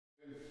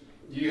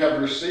you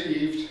have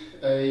received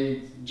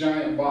a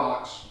giant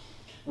box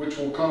which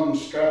will come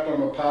strapped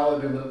on a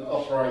pallet in an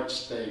upright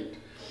state.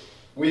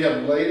 We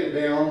have laid it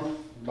down,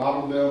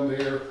 bottom down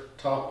there,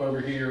 top over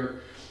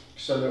here,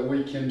 so that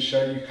we can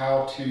show you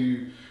how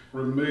to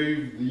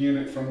remove the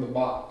unit from the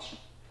box.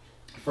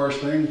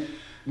 First thing,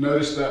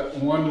 notice that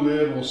one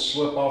lid will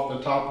slip off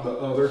the top of the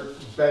other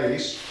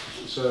base,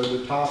 so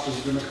the top is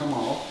going to come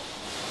off.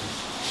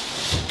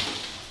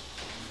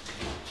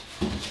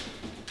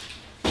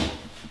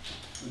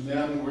 And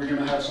then we're going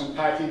to have some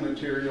packing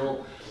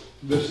material.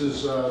 This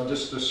is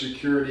just a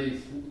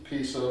security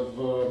piece of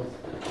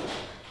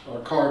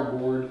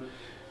cardboard.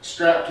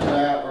 Strapped to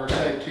that or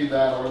taped to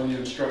that are the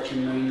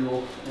instruction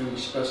manual and the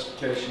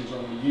specifications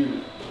on the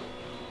unit.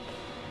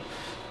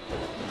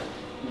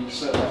 You can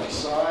set that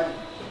aside.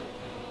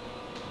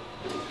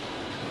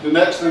 The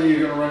next thing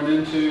you're going to run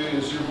into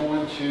is you're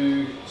going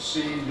to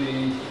see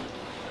the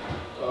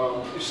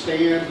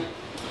stand,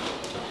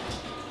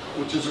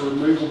 which is a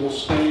removable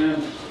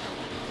stand.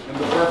 And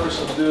the purpose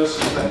of this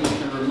is that you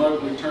can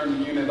remotely turn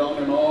the unit on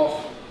and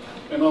off,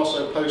 and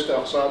also post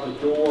outside the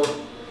door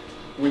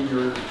when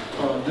you're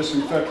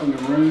disinfecting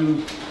the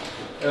room,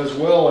 as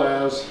well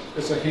as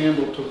it's a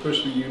handle to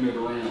push the unit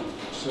around.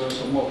 So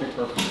it's a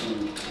multi-purpose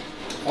unit.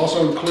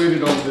 Also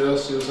included on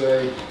this is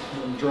a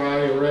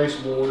dry erase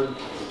board,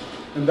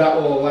 and that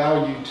will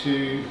allow you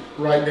to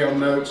write down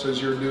notes as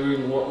you're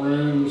doing what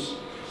rooms,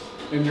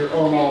 and your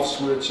on-off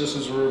switch. This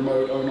is a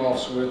remote on-off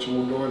switch, and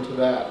we'll go into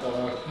that,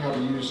 how to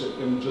use it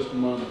in just a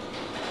moment.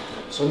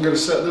 So I'm going to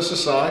set this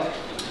aside.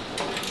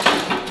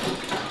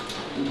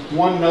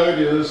 One note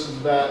is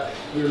that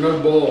there are no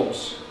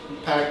bulbs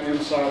packed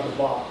inside the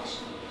box.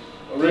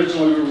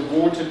 Originally we were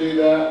going to do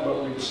that,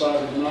 but we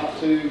decided not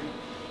to.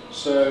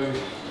 So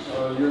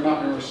you're not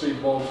going to receive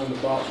bulbs in the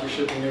box. We're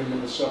shipping them in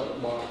a separate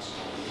box.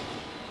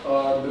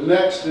 The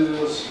next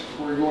is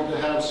we're going to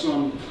have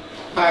some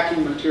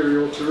packing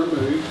material to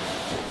remove.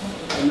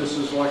 And this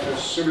is like a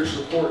center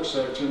support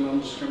section.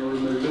 I'm just going to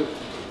remove it.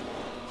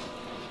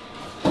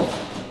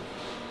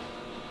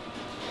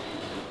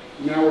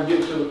 Now we're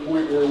getting to the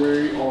point where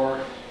we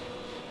are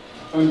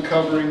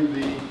uncovering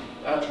the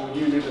actual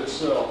unit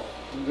itself.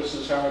 And this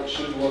is how it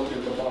should look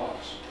in the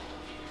box.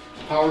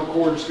 The power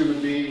cord is going to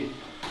be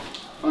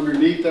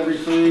underneath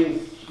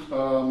everything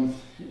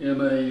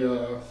in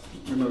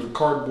a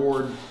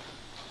cardboard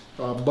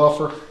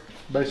buffer.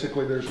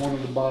 Basically, there's one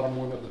at the bottom,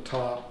 one at the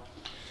top.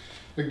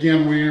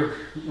 Again,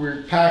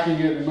 we're packing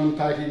it and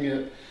unpacking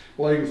it,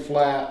 laying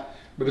flat,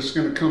 but it's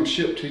going to come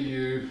shipped to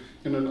you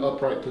in an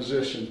upright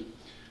position.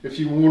 If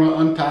you want to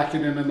unpack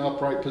it in an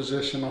upright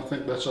position, I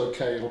think that's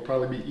okay. It'll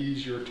probably be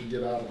easier to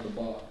get out of the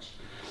box.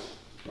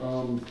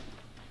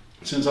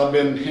 Since I've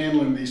been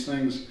handling these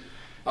things,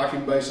 I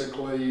can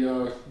basically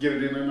get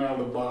it in and out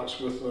of the box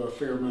with a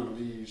fair amount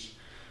of ease.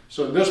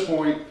 So at this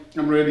point,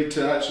 I'm ready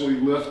to actually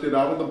lift it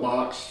out of the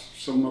box.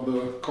 Some of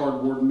the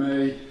cardboard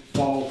may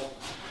fall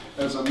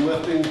as I'm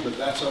lifting, but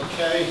that's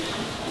okay.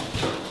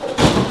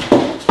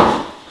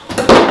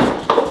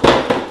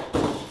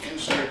 And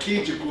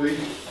strategically,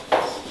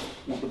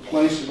 I'm going to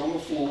place it on the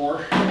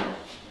floor,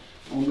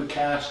 on the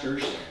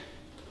casters.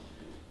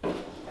 There's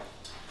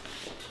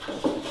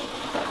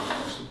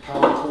the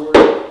power cord.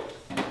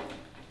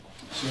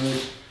 So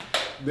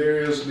there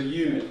is the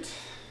unit.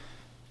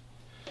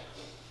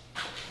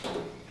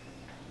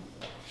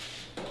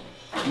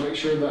 Make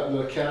sure that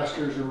the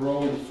casters are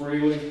rolling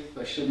freely.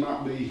 They should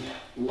not be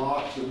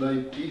locked,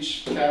 but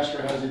each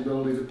caster has the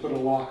ability to put a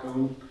lock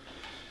on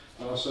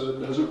so it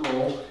doesn't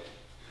roll.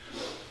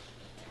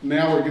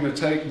 Now we're going to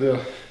take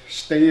the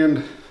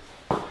stand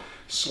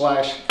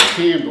slash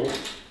handle,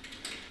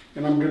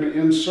 and I'm going to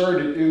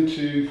insert it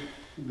into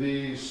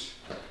these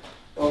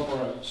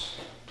uprights.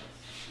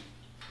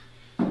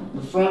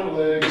 The front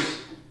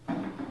legs,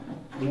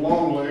 the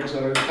long legs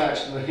that are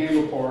attached to the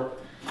handle part,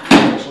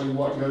 actually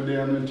what go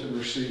down into the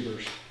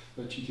receivers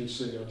that you can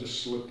see. I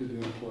just slipped it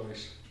in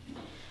place.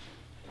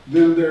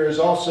 Then there is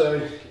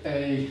also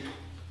a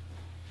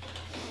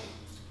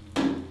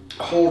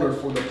holder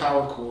for the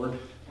power cord.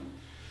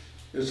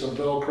 It's a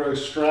Velcro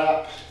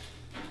strap.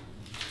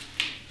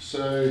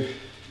 So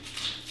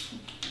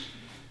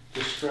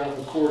just strap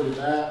the cord to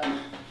that,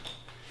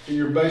 and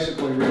you're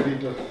basically ready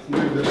to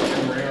move this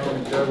thing around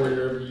and go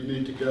wherever you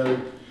need to go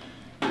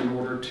in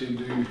order to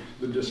do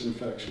the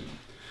disinfection.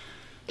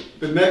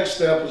 The next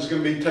step is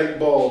going to be take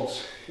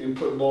bulbs and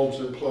put bulbs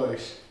in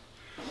place.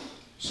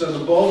 So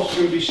the bulbs are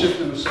going to be shipped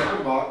in a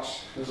separate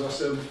box, as I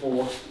said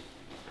before.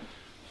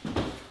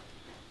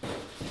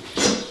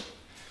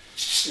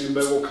 And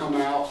they will come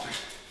out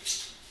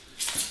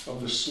of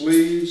the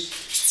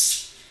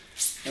sleeves.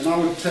 And I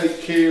would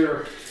take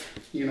care,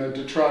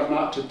 to try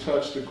not to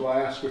touch the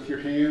glass with your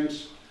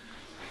hands.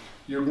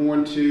 You're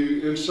going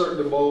to insert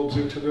the bulbs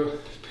into the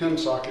pin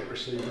socket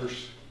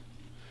receivers,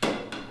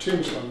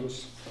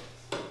 tombstones.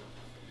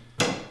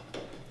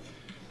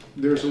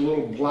 There's a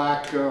little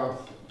black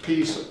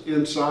piece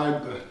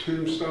inside the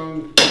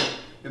tombstone,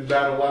 and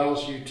that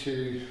allows you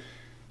to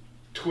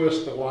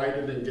twist the light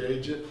and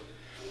engage it.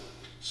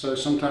 So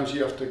sometimes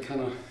you have to kind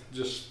of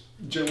just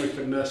gently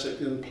finesse it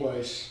in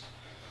place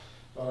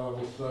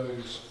with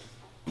those.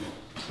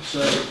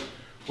 So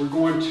we're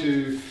going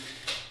to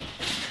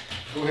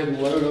go ahead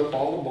and load up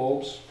all the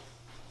bulbs.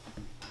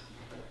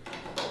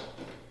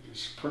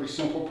 It's a pretty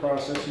simple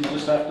process. You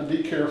just have to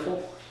be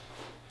careful.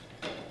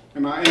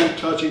 And I am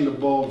touching the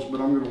bulbs,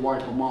 but I'm going to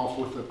wipe them off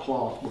with a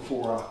cloth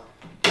before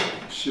I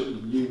ship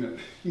the unit.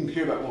 You can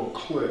hear that little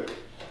click,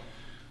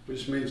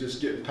 which means it's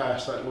getting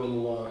past that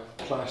little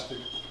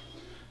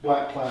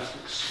black plastic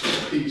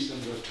piece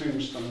of the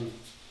tombstone.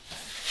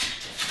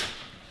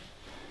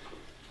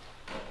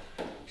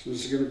 So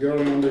this is going to go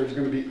in. There's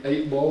going to be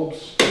 8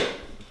 bulbs.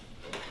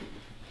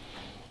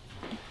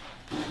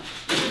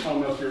 I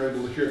don't know if you're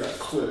able to hear that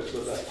click,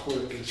 but that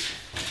click is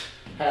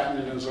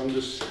happening as I'm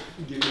just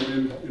getting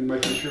in and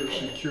making sure it's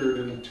secured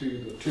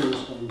into the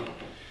tombstone.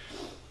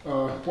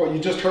 What you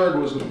just heard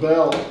was the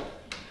bell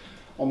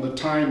on the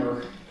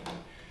timer,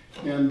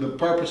 and the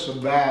purpose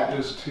of that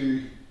is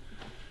to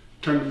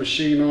turn the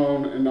machine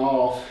on and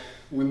off.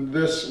 When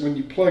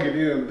you plug it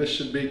in, this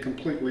should be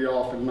completely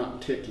off and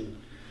not ticking,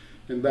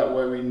 and that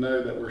way we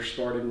know that we're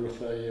starting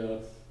with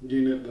a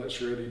unit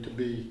that's ready to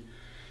be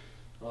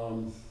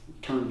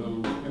turned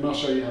on. And I'll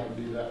show you how to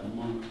do that in a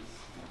moment.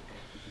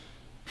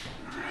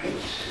 All right.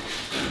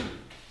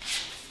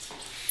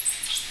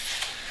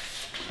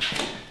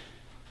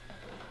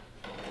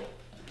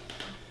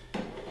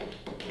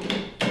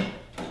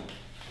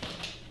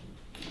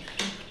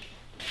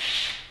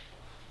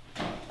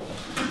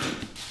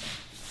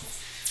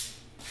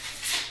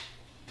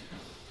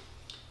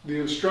 The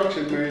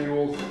instruction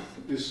manual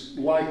is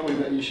likely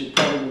that you should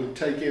probably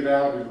take it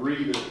out and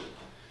read it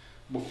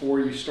before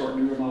you start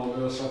doing all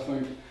this. I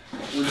think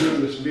we're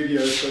doing this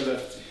video so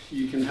that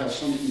you can have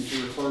something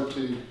to refer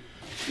to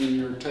when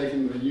you're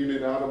taking the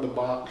unit out of the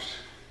box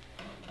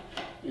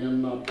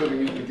and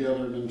putting it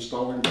together and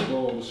installing the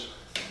bulbs.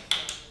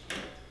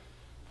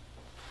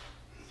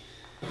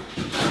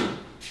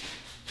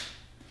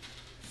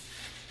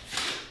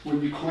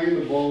 When you clean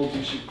the bulbs,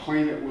 you should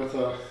clean it with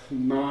a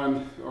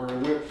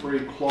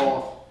lint-free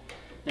cloth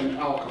and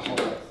alcohol.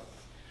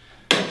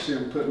 See,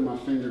 I'm putting my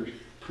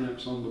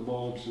fingerprints on the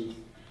bulbs, and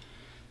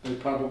they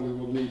probably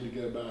will need to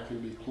go back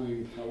and be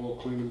cleaned. I will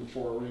clean them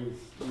before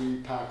I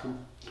repack them.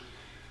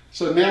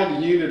 So now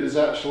the unit is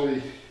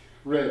actually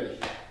ready,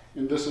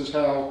 and this is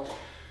how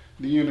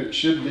the unit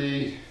should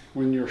be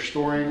when you're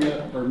storing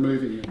it or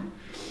moving it.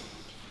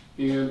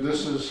 And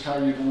this is how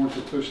you're going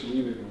to push the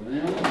unit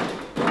around.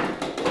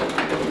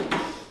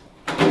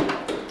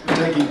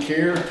 Taking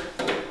care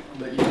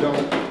that you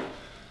don't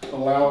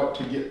allow it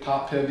to get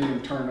top heavy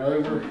and turn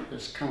over.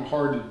 It's kind of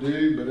hard to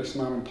do, but it's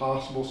not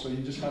impossible. So you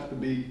just have to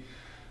be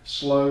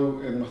slow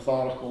and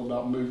methodical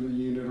about moving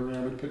the unit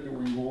around and putting it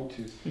where you want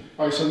to.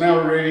 All right, so now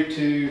we're ready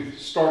to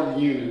start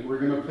the unit. We're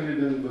going to put it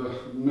in the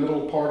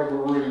middle part of the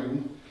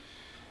room.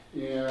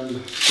 And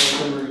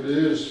what we're going to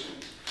do is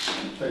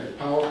take the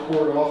power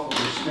cord off of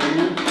the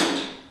stand,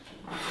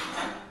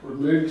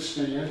 remove the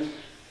stand,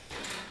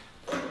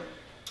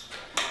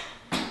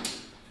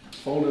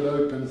 fold it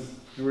open,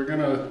 and we're going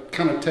to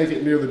kind of take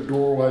it near the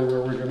doorway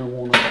where we're going to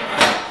want to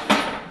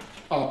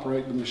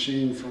operate the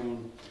machine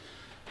from.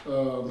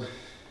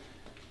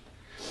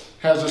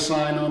 Has a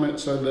sign on it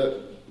so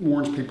that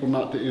warns people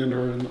not to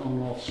enter an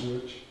on-off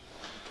switch.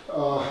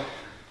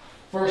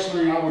 First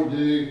thing I would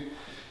do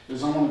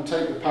is I'm going to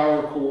take the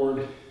power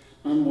cord,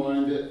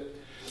 unwind it,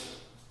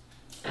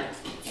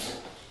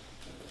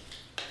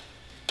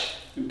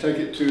 and take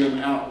it to an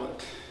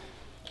outlet.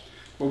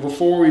 Well,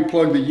 before we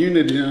plug the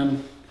unit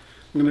in,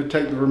 I'm going to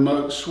take the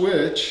remote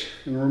switch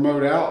and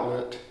remote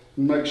outlet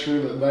and make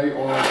sure that they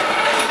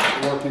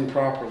are working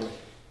properly.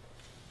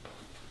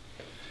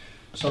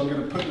 So I'm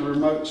going to put the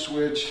remote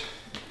switch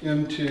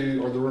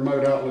into, or the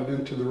remote outlet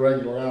into the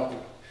regular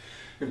outlet.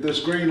 If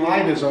this green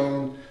light is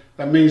on,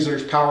 that means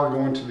there's power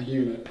going to the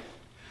unit.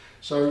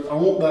 So I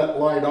want that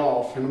light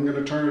off, and I'm going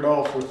to turn it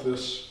off with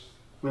this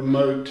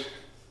remote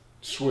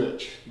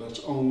switch that's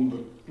on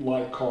the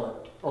light card,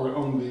 or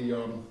on the,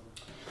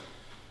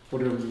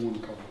 whatever you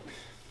want to call it.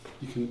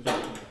 You can,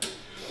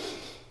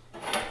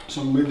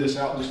 so move this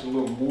out just a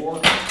little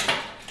more.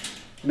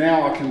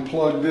 Now I can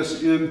plug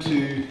this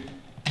into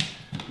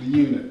the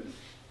unit.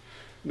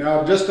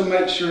 Now, just to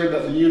make sure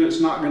that the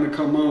unit's not going to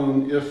come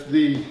on, if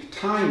the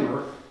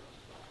timer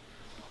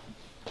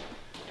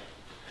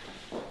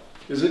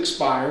is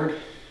expired,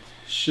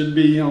 should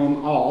be on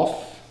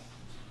off,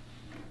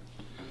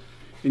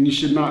 and you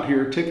should not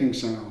hear a ticking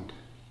sound.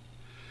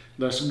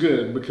 That's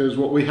good, because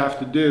what we have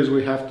to do is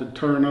we have to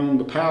turn on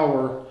the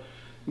power,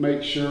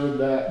 make sure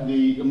that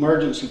the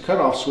emergency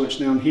cutoff switch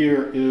down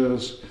here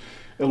is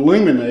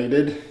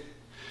illuminated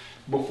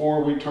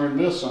before we turn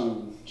this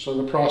on. So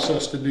the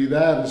process to do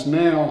that is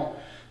now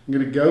I'm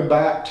going to go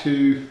back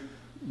to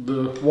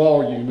the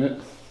wall unit.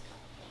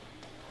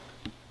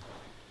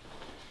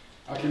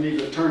 I can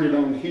either turn it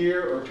on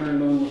here or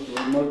turn it on with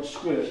the remote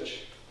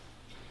switch.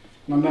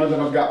 And I know that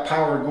I've got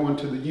power going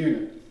to the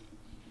unit.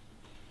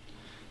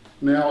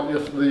 Now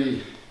if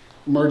the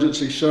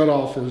emergency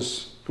shutoff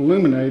is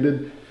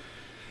illuminated,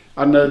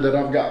 I know that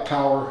I've got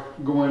power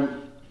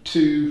going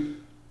to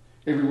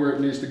everywhere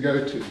it needs to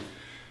go to.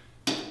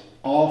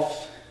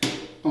 Off,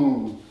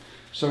 on.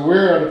 So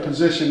we're at a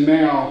position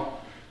now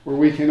where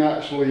we can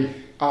actually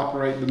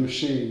operate the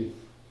machine.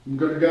 I'm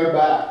going to go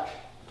back,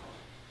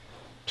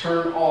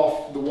 turn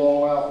off the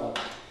wall outlet.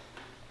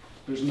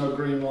 There's no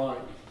green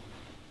light.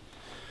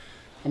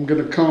 I'm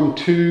going to come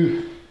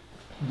to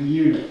the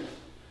unit.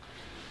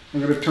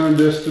 I'm going to turn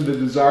this to the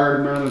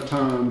desired amount of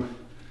time.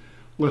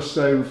 Let's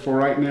say for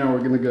right now we're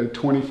going to go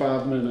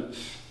 25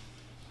 minutes.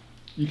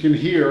 You can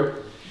hear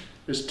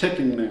it's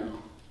ticking now.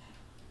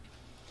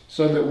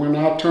 So that when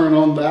I turn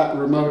on that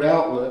remote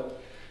outlet,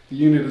 the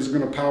unit is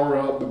going to power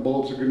up, the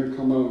bulbs are going to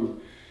come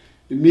on.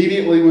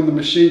 Immediately when the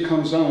machine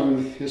comes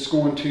on, it's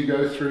going to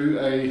go through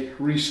a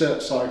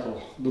reset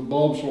cycle. The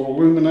bulbs will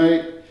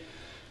illuminate,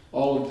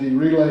 all of the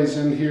relays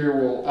in here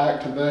will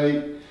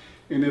activate,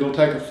 and it'll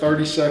take a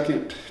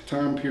 30-second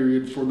time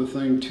period for the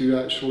thing to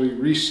actually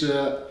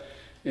reset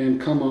and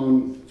come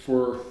on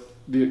for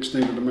the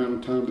extended amount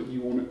of time that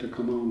you want it to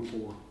come on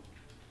for.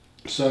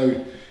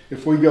 So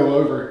if we go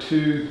over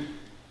to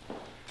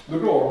the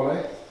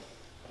doorway,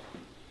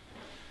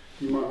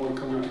 you might want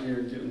to come out here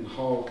and get in the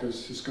hall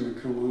because it's going to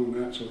come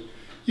on actually.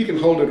 You can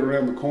hold it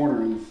around the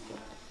corner and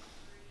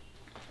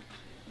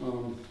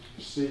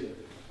see it.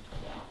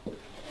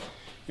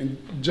 And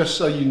just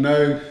so you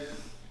know,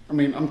 I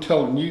mean, I'm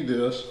telling you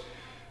this,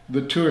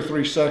 the 2 or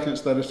 3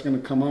 seconds that it's going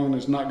to come on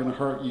is not going to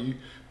hurt you,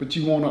 but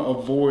you want to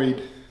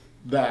avoid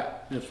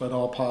that if at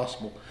all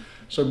possible.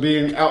 So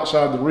being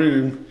outside the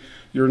room,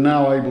 you're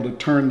now able to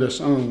turn this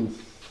on.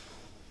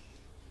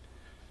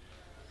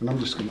 And I'm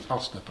just going to, I'll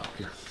step out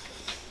here.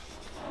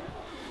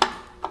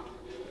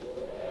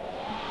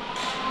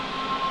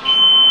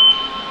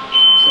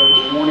 So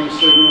the warning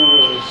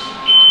signal is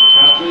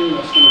happening.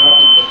 That's going to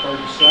happen for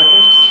 30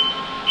 seconds.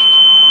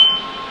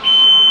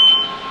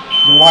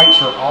 The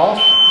lights are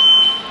off.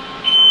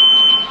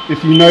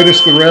 If you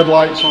notice the red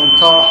lights on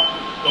top,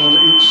 on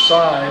each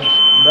side,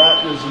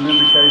 that is an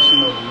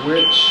indication of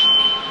which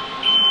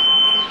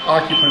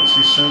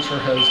occupancy sensor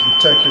has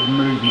detected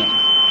movement.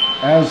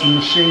 As the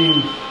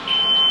machine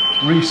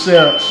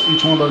resets,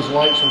 each one of those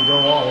lights will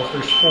go off.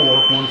 There's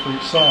 4, one for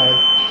each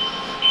side.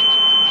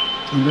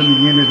 And then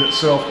the unit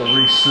itself will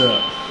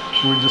reset.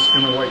 So we're just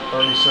going to wait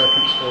 30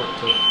 seconds for it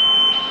to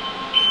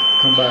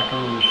come back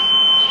on.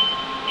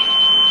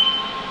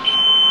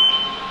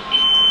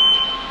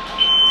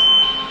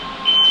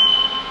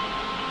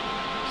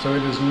 So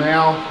it is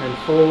now in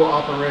full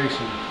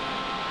operation.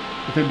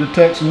 If it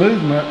detects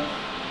movement,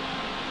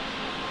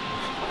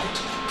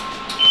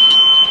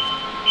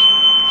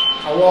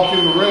 I walk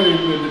in the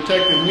room, it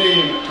detected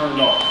me and it turned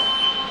off.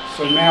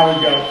 So now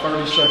we've got a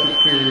 30-second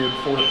period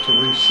for it to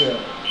reset.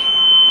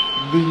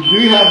 You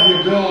do have the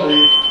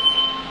ability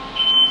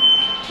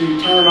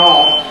to turn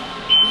off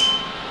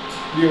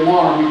the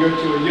alarm and go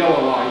to a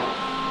yellow light.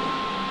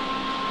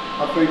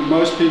 I think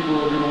most people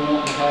are going to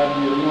want to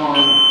have the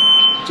alarm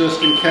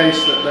just in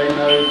case that they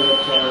know that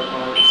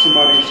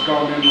somebody's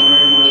gone in the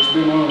room where it's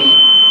been on.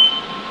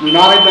 You're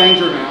not in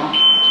danger now.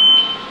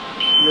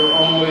 You're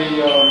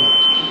only,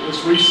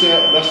 it's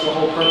reset. That's the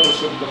whole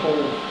purpose of the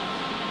whole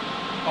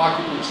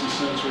occupancy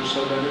sensor,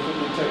 so that if it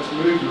detects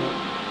movement,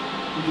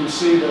 you can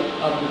see that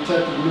I've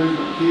detected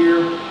movement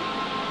here.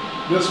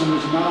 This one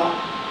is not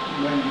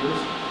negative,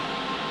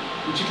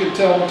 but you can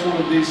tell which one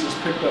of these has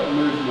picked up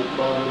movement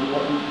by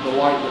the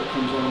light that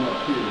comes on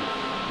up here,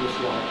 this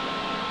light.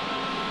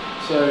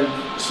 So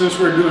since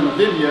we're doing a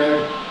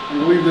video, I'm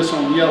going to leave this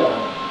on yellow,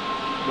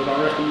 but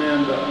I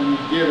recommend that when you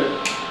get it,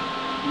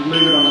 you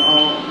leave it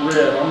on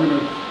red. I'm going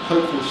to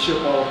hopefully ship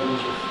all of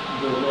these with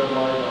the red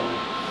light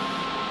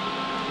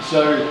on.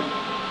 So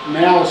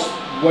now it's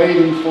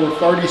waiting for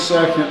 30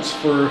 seconds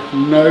for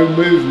no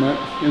movement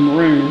in the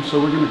room, so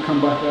we're going to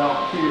come back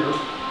out here.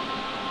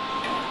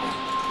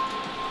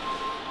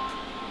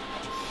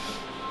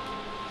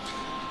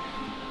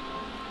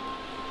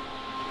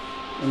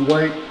 And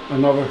wait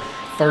another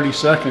 30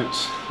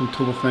 seconds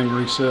until the thing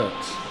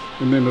resets,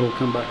 and then it'll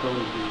come back on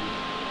again.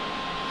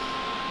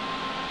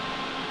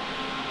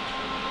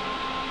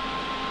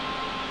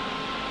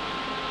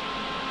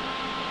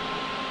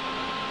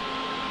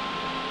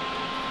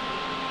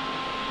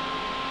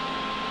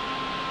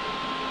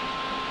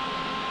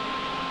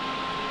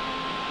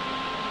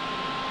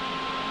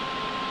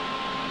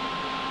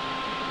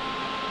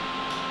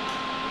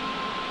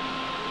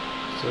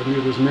 So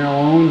it is now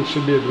on. There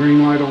should be a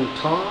green light on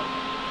top.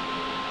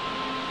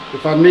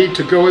 If I need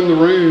to go in the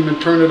room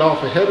and turn it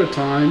off ahead of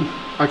time,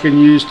 I can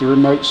use the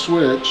remote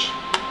switch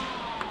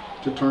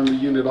to turn the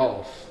unit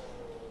off.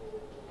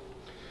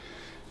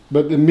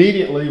 But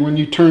immediately when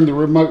you turn the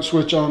remote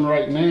switch on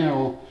right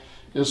now,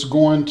 it's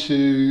going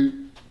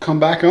to come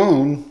back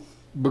on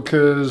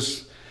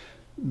because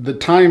the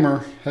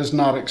timer has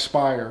not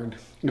expired.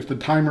 If the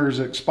timer is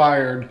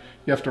expired,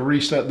 you have to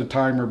reset the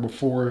timer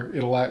before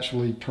it'll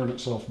actually turn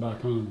itself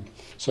back on.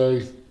 So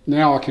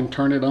now I can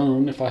turn it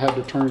on. If I had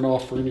to turn it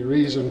off for any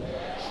reason,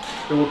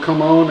 It will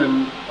come on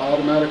and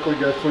automatically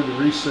go through the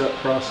reset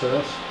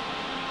process.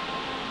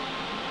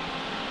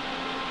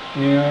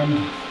 And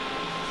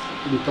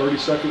in 30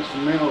 seconds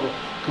from now, it'll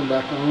come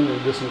back on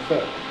and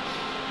disinfect.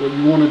 What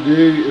you want to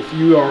do, if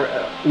you are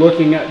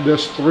looking at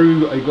this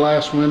through a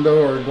glass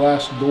window or a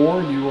glass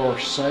door, you are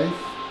safe.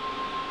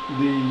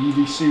 The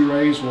UVC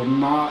rays will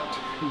not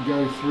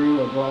go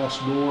through a glass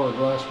door or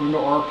glass window,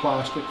 or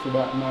plastic for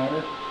that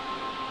matter.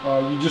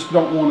 You just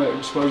don't want to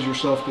expose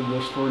yourself to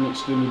this for an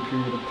extended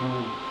period of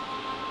time.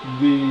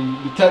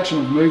 The detection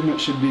of movement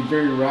should be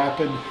very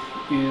rapid,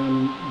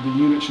 and the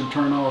unit should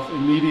turn off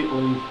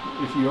immediately.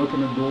 If you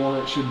open a door,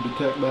 it should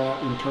detect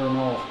that and turn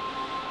off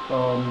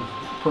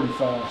pretty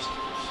fast.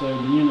 So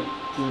the unit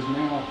is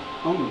now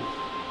on,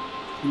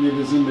 and it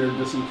is in there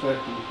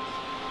disinfecting.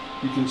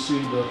 You can see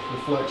the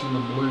reflection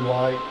of blue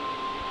light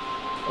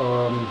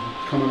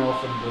coming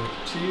off of the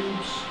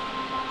tubes.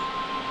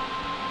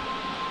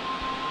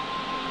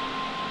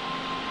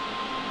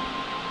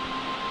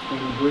 And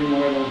the green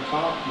light on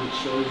top, which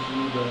shows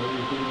you that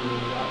everything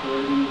is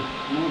operating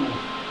normal.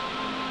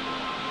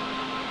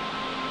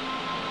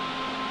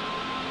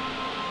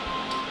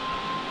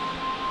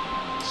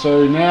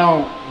 So now,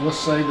 let's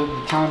say that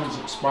the time has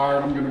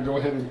expired. I'm going to go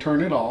ahead and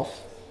turn it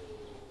off.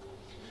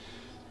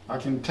 I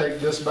can take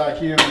this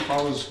back in if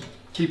I was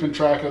keeping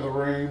track of the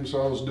room,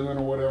 so I was doing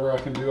or whatever. I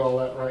can do all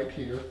that right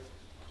here.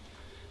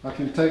 I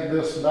can take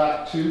this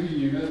back to the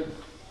unit.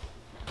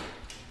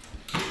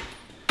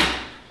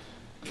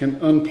 Can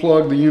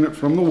unplug the unit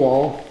from the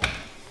wall.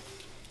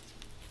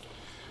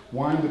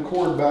 Wind the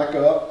cord back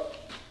up.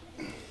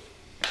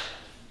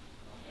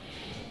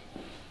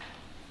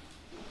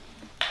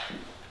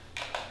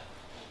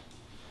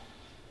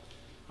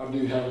 I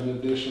do have an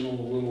additional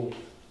little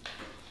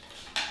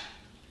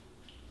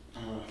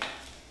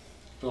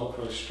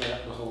Velcro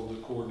strap to hold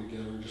the cord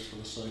together, just for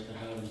the sake of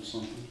having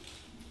something.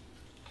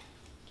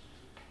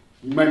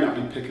 You may not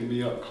be picking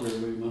me up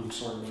clearly, and I'm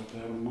sorry about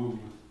that. I'm moving.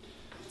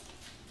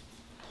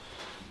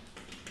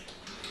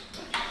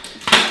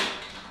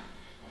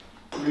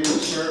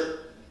 Reinsert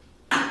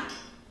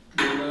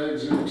the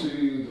legs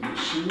into the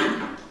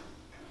machine.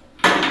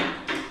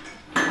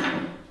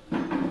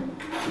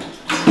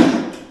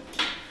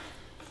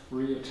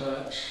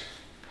 Reattach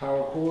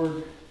power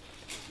cord.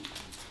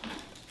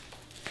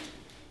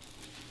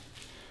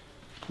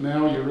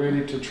 Now you're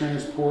ready to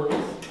transport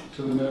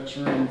to the next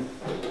room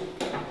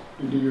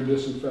and do your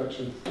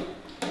disinfection.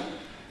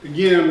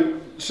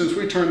 Again, since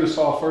we turned this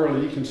off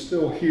early, you can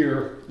still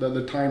hear that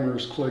the timer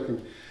is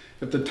clicking.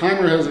 If the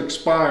timer has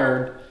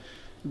expired,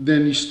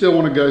 then you still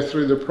want to go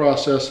through the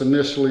process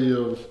initially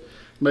of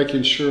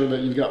making sure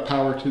that you've got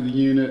power to the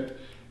unit.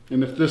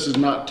 And if this is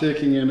not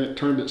ticking and it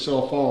turned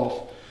itself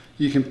off,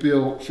 you can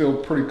feel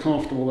pretty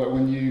comfortable that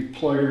when you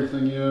plug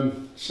everything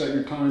in, set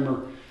your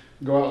timer,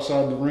 go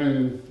outside the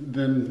room,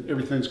 then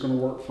everything's going to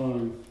work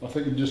fine. I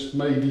think you just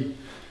maybe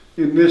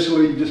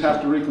initially you just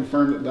have to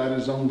reconfirm that that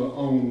is on the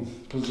on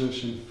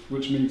position,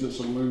 which means it's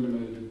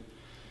illuminated.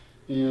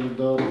 And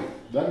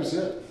that is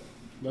it.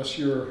 That's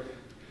your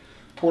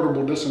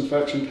portable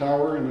disinfection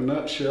tower in a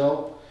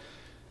nutshell.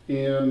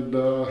 And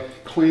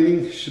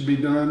cleaning should be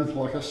done,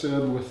 like I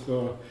said, with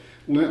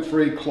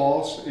lint-free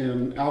cloths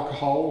and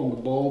alcohol on the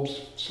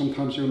bulbs.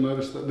 Sometimes you'll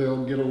notice that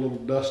they'll get a little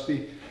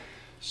dusty.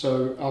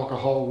 So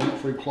alcohol,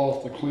 lint-free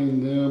cloth to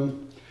clean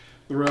them.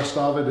 The rest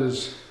of it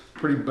is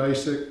pretty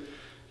basic.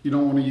 You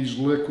don't want to use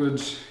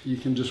liquids. You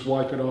can just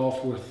wipe it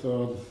off with,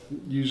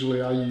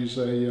 usually I use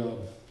a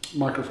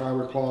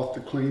microfiber cloth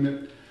to clean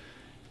it.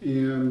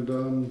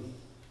 And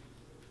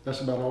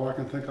that's about all I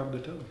can think of to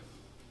tell you.